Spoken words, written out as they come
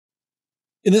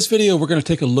In this video, we're going to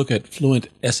take a look at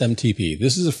FluentSMTP.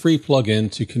 This is a free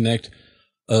plugin to connect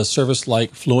a service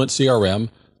like FluentCRM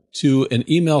to an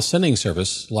email sending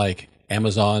service like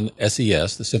Amazon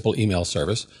SES, the simple email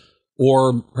service,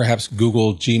 or perhaps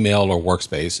Google, Gmail, or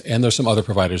Workspace. And there's some other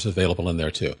providers available in there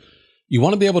too. You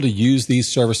want to be able to use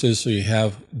these services so you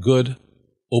have good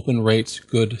open rates,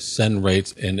 good send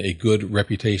rates, and a good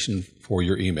reputation for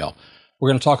your email.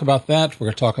 We're going to talk about that. We're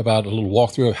going to talk about a little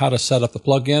walkthrough of how to set up the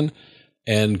plugin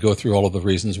and go through all of the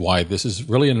reasons why this is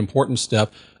really an important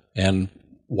step and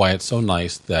why it's so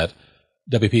nice that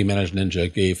WP Managed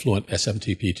Ninja gave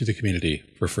FluentSMTP to the community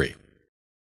for free.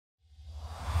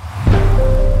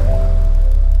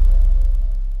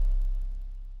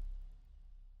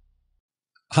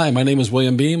 Hi, my name is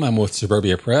William Beam. I'm with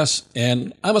Suburbia Press,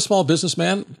 and I'm a small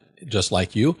businessman, just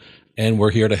like you, and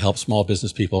we're here to help small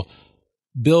business people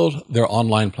build their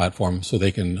online platform so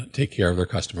they can take care of their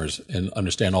customers and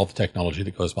understand all the technology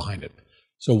that goes behind it.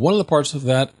 So one of the parts of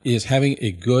that is having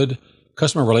a good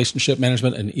customer relationship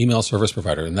management and email service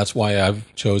provider. And that's why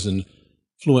I've chosen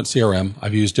FluentCRM.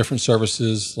 I've used different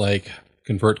services like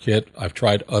ConvertKit. I've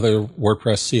tried other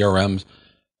WordPress CRMs,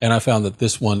 and I found that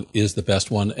this one is the best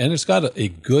one. And it's got a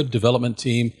good development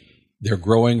team. They're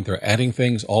growing. They're adding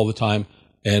things all the time.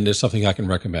 And it's something I can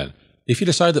recommend. If you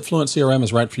decide that FluentCRM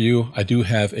is right for you, I do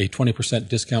have a 20%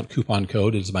 discount coupon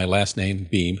code. It is my last name,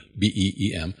 Beam,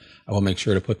 B-E-E-M. I will make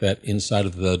sure to put that inside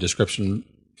of the description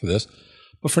for this.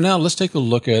 But for now, let's take a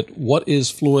look at what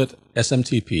is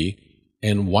FluentSMTP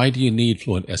and why do you need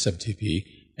FluentSMTP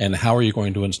and how are you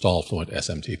going to install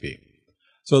FluentSMTP.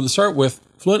 So to start with,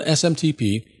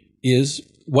 FluentSMTP is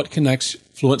what connects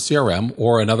FluentCRM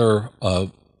or another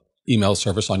email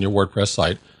service on your WordPress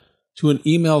site to an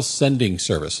email sending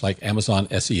service like Amazon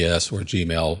SES or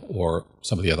Gmail or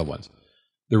some of the other ones.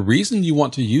 The reason you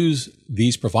want to use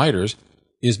these providers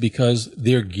is because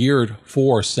they're geared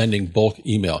for sending bulk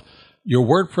email. Your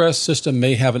WordPress system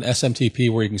may have an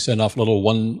SMTP where you can send off little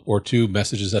 1 or 2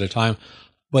 messages at a time,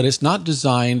 but it's not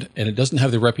designed and it doesn't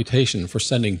have the reputation for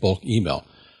sending bulk email.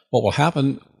 What will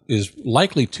happen is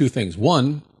likely 2 things.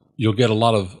 One, you'll get a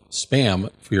lot of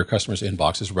spam for your customers'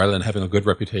 inboxes rather than having a good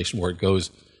reputation where it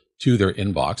goes to their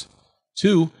inbox.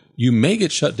 2, you may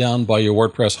get shut down by your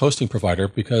WordPress hosting provider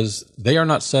because they are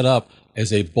not set up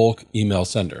as a bulk email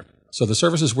sender. So the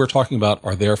services we're talking about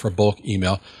are there for bulk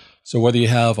email. So whether you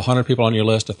have 100 people on your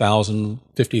list, 1,000,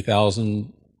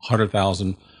 50,000,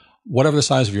 100,000, whatever the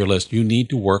size of your list, you need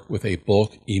to work with a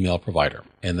bulk email provider.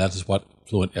 And that is what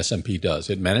FluentSMTP does.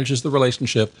 It manages the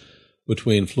relationship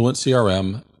between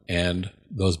FluentCRM and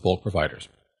those bulk providers.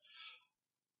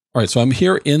 All right, so I'm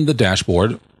here in the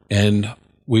dashboard, and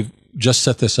we've just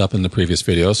set this up in the previous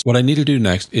videos. What I need to do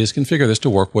next is configure this to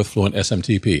work with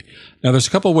FluentSMTP. Now, there's a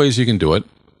couple of ways you can do it.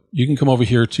 You can come over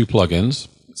here to plugins,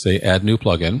 say add new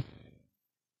plugin,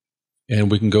 and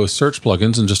we can go search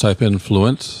plugins and just type in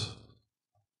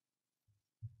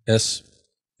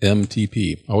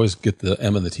FluentSMTP. I always get the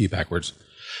M and the T backwards.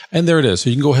 And there it is. So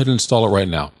you can go ahead and install it right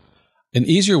now. An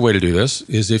easier way to do this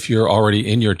is if you're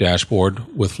already in your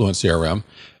dashboard with FluentCRM,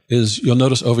 is you'll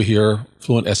notice over here,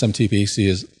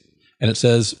 FluentSMTP, and it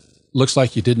says, looks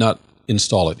like you did not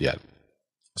install it yet.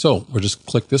 So we'll just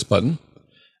click this button.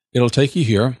 It'll take you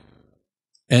here,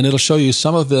 and it'll show you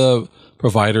some of the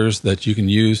providers that you can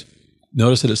use.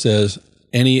 Notice that it says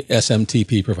any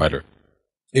SMTP provider.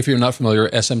 If you're not familiar,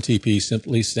 SMTP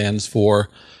simply stands for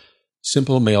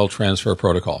Simple Mail Transfer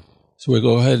Protocol. So we'll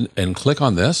go ahead and click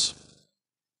on this,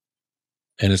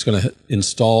 and it's going to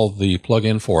install the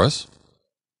plugin for us.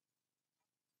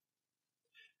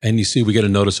 And you see we get a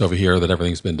notice over here that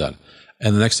everything's been done.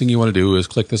 And the next thing you want to do is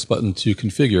click this button to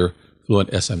configure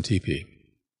FluentSMTP.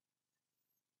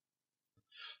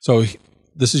 So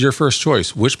this is your first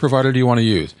choice. Which provider do you want to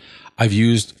use? I've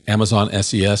used Amazon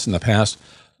SES in the past,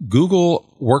 Google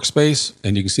Workspace,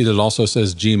 and you can see that it also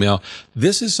says Gmail.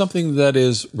 This is something that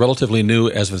is relatively new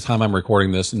as of the time I'm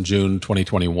recording this in June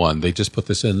 2021. They just put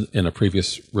this in a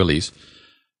previous release.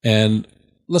 And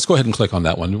let's go ahead and click on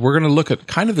that one. We're going to look at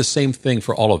kind of the same thing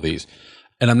for all of these.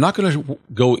 And I'm not going to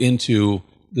go into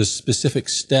the specific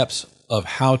steps of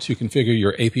how to configure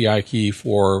your API key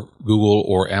for Google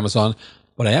or Amazon,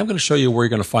 but I am going to show you where you're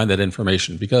going to find that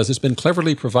information because it's been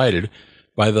cleverly provided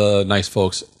by the nice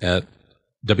folks at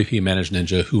WP Managed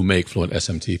Ninja who make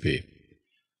FluentSMTP.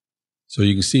 So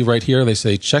you can see right here, they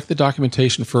say, check the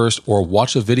documentation first or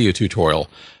watch a video tutorial.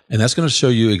 And that's going to show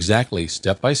you exactly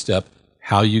step by step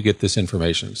how you get this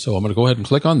information. So I'm going to go ahead and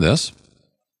click on this.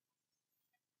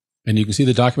 And you can see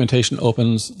the documentation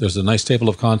opens. There's a nice table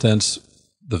of contents.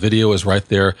 The video is right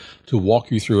there to walk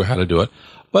you through how to do it.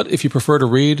 But if you prefer to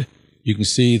read, you can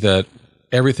see that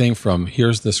everything from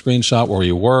here's the screenshot where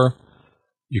you were.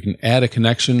 You can add a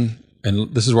connection.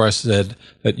 And this is where I said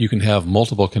that you can have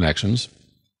multiple connections.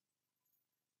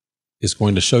 It's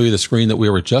going to show you the screen that we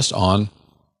were just on.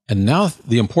 And now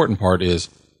the important part is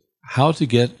how to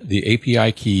get the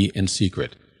API key in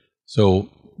secret. So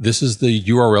this is the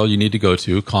URL you need to go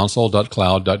to,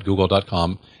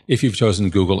 console.cloud.google.com, if you've chosen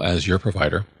Google as your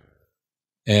provider.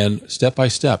 And step by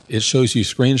step, it shows you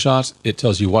screenshots. It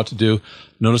tells you what to do.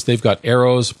 Notice they've got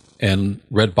arrows and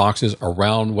red boxes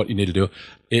around what you need to do.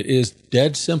 It is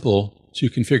dead simple to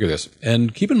configure this.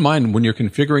 And keep in mind, when you're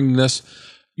configuring this,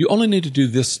 you only need to do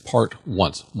this part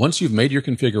once. Once you've made your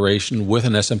configuration with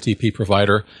an SMTP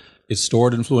provider, it's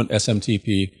stored in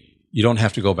FluentSMTP. You don't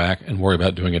have to go back and worry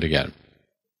about doing it again.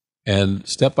 And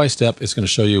step by step, it's going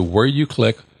to show you where you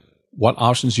click, what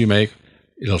options you make.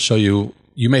 It'll show you,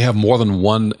 you may have more than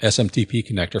one SMTP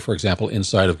connector, for example,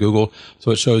 inside of Google.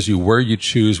 So it shows you where you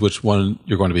choose which one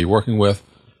you're going to be working with,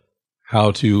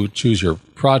 how to choose your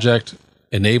project,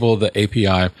 enable the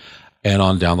API, and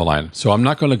on down the line. So I'm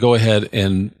not going to go ahead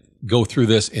and go through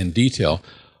this in detail.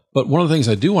 But one of the things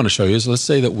I do want to show you is, let's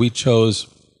say that we chose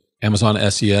Amazon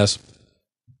SES.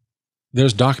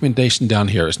 There's documentation down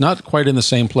here. It's not quite in the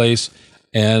same place,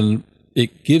 and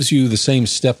it gives you the same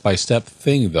step-by-step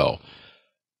thing, though.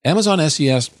 Amazon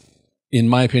SES, in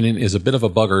my opinion, is a bit of a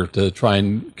bugger to try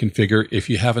and configure if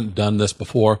you haven't done this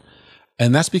before.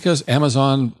 And that's because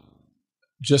Amazon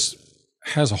just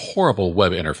has a horrible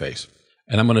web interface.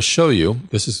 And I'm going to show you,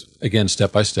 this is, again,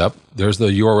 step-by-step. There's the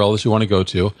URL that you want to go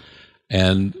to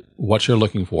and what you're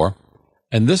looking for.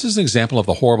 And this is an example of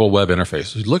the horrible web interface.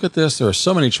 So look at this. There are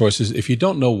so many choices. If you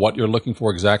don't know what you're looking for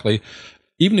exactly,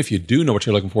 even if you do know what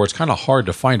you're looking for, it's kind of hard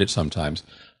to find it sometimes.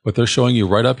 But they're showing you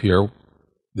right up here.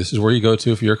 This is where you go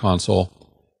to for your console.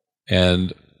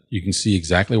 And you can see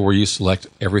exactly where you select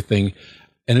everything.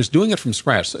 And it's doing it from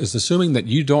scratch. So it's assuming that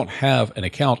you don't have an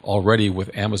account already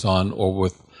with Amazon or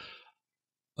with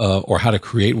or how to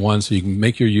create one. So you can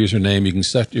make your username. You can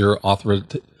set your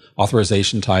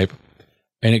authorization type.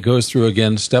 And it goes through,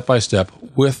 again, step by step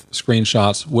with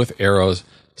screenshots, with arrows,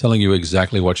 telling you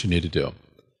exactly what you need to do.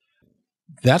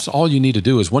 That's all you need to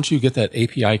do is once you get that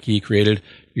API key created,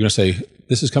 you're going to say,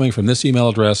 this is coming from this email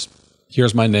address.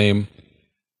 Here's my name.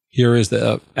 Here is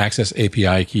the access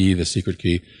API key, the secret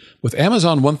key. With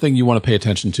Amazon, one thing you want to pay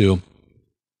attention to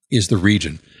is the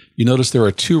region. You notice there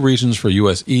are 2 regions for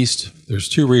US East. There's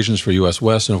 2 regions for US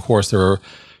West. And of course, there are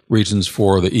regions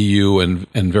for the EU and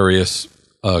various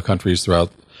countries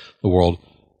throughout the world.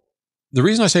 The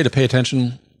reason I say to pay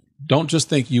attention, don't just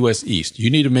think US East.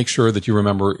 You need to make sure that you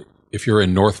remember if you're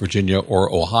in North Virginia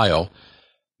or Ohio,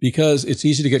 because it's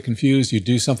easy to get confused. You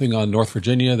do something on North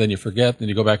Virginia, then you forget, then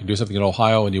you go back and do something in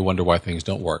Ohio, and you wonder why things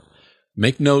don't work.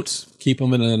 Make notes, keep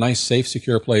them in a nice, safe,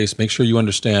 secure place. Make sure you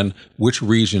understand which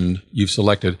region you've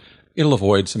selected. It'll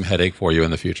avoid some headache for you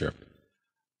in the future.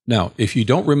 Now, if you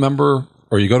don't remember,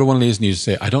 or you go to one of these and you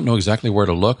say, I don't know exactly where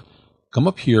to look, come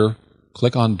up here,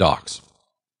 click on Docs.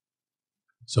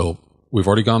 So we've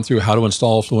already gone through how to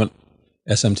install Fluent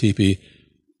SMTP.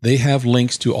 They have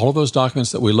links to all of those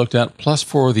documents that we looked at, plus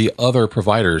for the other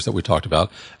providers that we talked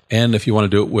about. And if you want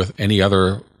to do it with any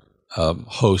other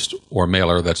host or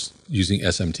mailer that's using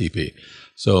SMTP.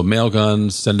 So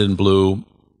Mailgun, Sendinblue.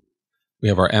 We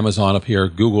have our Amazon up here.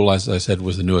 Google, as I said,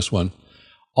 was the newest one.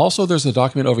 Also, there's a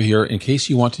document over here in case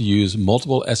you want to use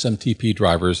multiple SMTP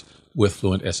drivers with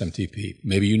Fluent SMTP.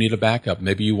 Maybe you need a backup.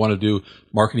 Maybe you want to do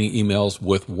marketing emails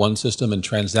with one system and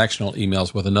transactional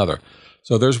emails with another.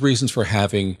 So there's reasons for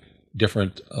having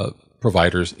different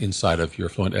providers inside of your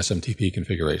Fluent SMTP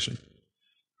configuration.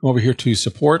 Come over here to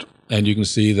support, and you can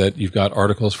see that you've got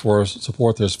articles for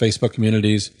support. There's Facebook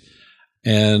communities,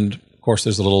 and of course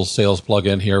there's a little sales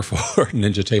plugin here for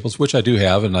Ninja Tables, which I do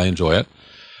have, and I enjoy it.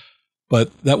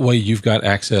 But that way you've got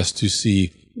access to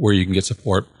see where you can get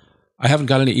support. I haven't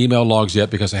got any email logs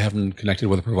yet because I haven't connected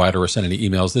with a provider or sent any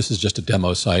emails. This is just a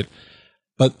demo site.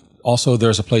 But also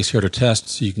there's a place here to test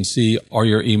so you can see, are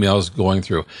your emails going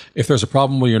through? If there's a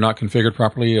problem where you're not configured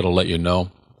properly, it'll let you know.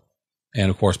 And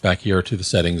of course, back here to the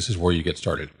settings is where you get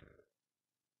started.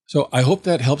 So I hope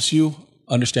that helps you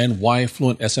understand why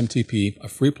Fluent SMTP, a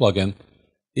free plugin,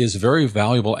 is a very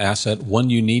valuable asset, one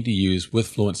you need to use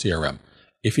with FluentCRM.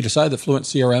 If you decide that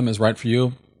FluentCRM is right for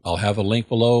you, I'll have a link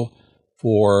below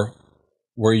for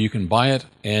where you can buy it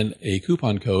and a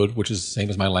coupon code, which is the same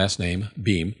as my last name,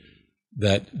 Beam,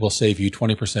 that will save you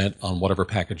 20% on whatever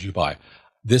package you buy.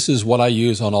 This is what I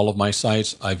use on all of my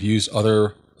sites. I've used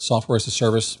other software as a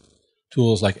service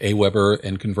tools like Aweber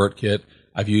and ConvertKit.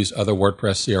 I've used other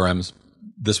WordPress CRMs.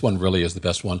 This one really is the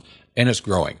best one, and it's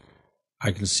growing.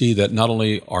 I can see that not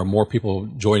only are more people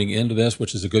joining into this,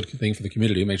 which is a good thing for the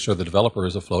community, make sure the developer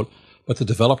is afloat, but the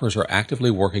developers are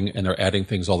actively working and they're adding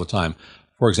things all the time.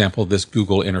 For example, this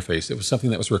Google interface. It was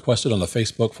something that was requested on the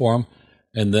Facebook forum,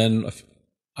 and then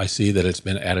I see that it's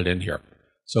been added in here.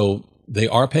 So they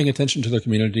are paying attention to their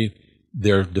community.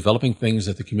 They're developing things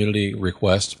that the community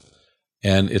requests,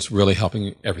 and it's really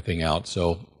helping everything out.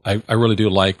 So I really do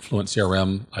like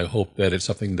FluentCRM. I hope that it's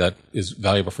something that is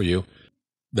valuable for you.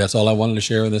 That's all I wanted to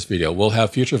share in this video. We'll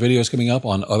have future videos coming up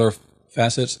on other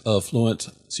facets of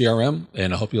FluentCRM,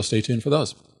 and I hope you'll stay tuned for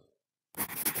those.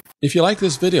 If you like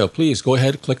this video, please go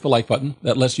ahead, click the like button.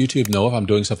 That lets YouTube know if I'm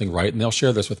doing something right, and they'll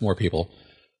share this with more people.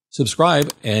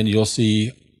 Subscribe, and you'll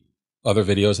see other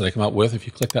videos that I come out with. If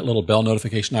you click that little bell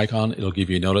notification icon, it'll give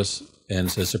you a notice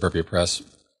and says Suburbia Press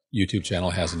YouTube channel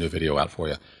has a new video out for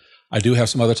you. I do have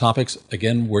some other topics.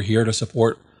 Again, we're here to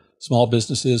support small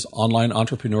businesses, online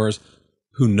entrepreneurs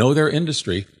who know their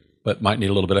industry, but might need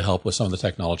a little bit of help with some of the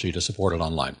technology to support it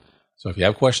online. So if you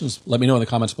have questions, let me know in the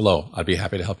comments below. I'd be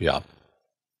happy to help you out.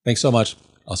 Thanks so much.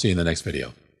 I'll see you in the next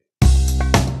video.